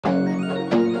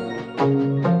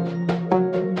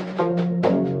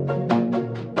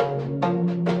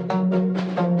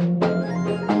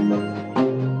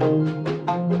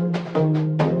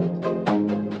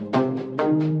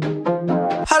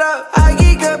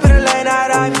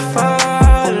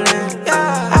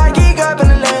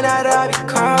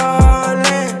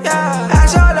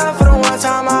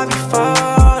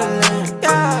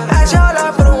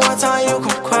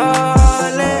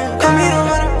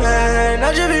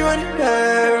be running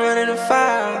back, running the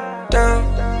fire. Down,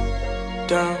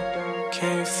 down,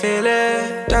 can you feel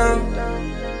it? Down,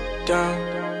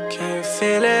 down, can you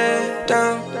feel it?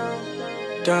 Down,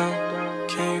 down,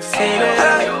 can you feel it?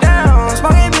 I like down,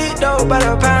 smoking big dope by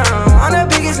the pound. I'm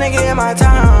the biggest nigga in my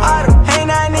town. I don't hate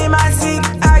nothing in my seat,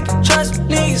 I can trust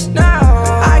niggas now.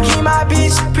 I keep my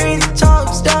bitch pretty,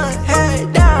 toes done,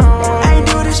 head down. I ain't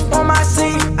do this for my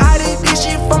city, I did this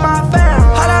shit for my fam.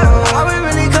 Hold up, I was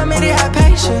really committed, had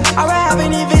patience. I would have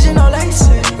any vision, no laces.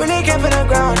 Really came from the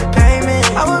ground to pay me.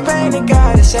 I was praying to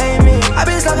God to save me. I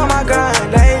been stuck on my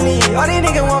grind lately. All these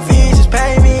niggas want fees, just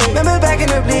pay me. Remember back in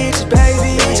the bleachers,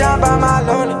 baby. Bitch, I'm by my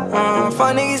lonely.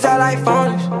 Fun niggas that like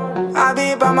phonies. I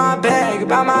be by my bag,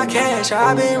 by my cash,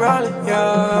 I be rolling.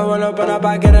 Yeah, roll up and up,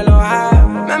 I get a little high.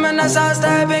 Remember that's how I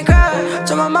step and cry.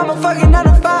 Told my mama fucking 9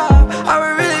 to 5. I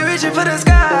was really reaching for the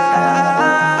sky.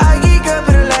 I geek up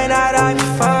in the late night, I be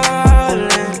falling.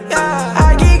 Yeah,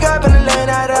 I geek up in the late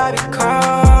night, I be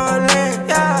calling.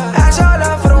 Yeah, ask your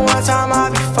love for the one time I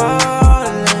be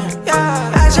falling.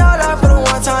 Yeah, ask your love for the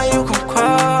one time you come calling.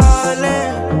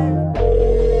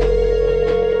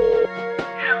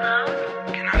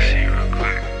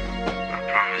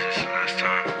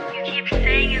 You keep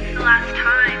saying it's the last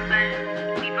time.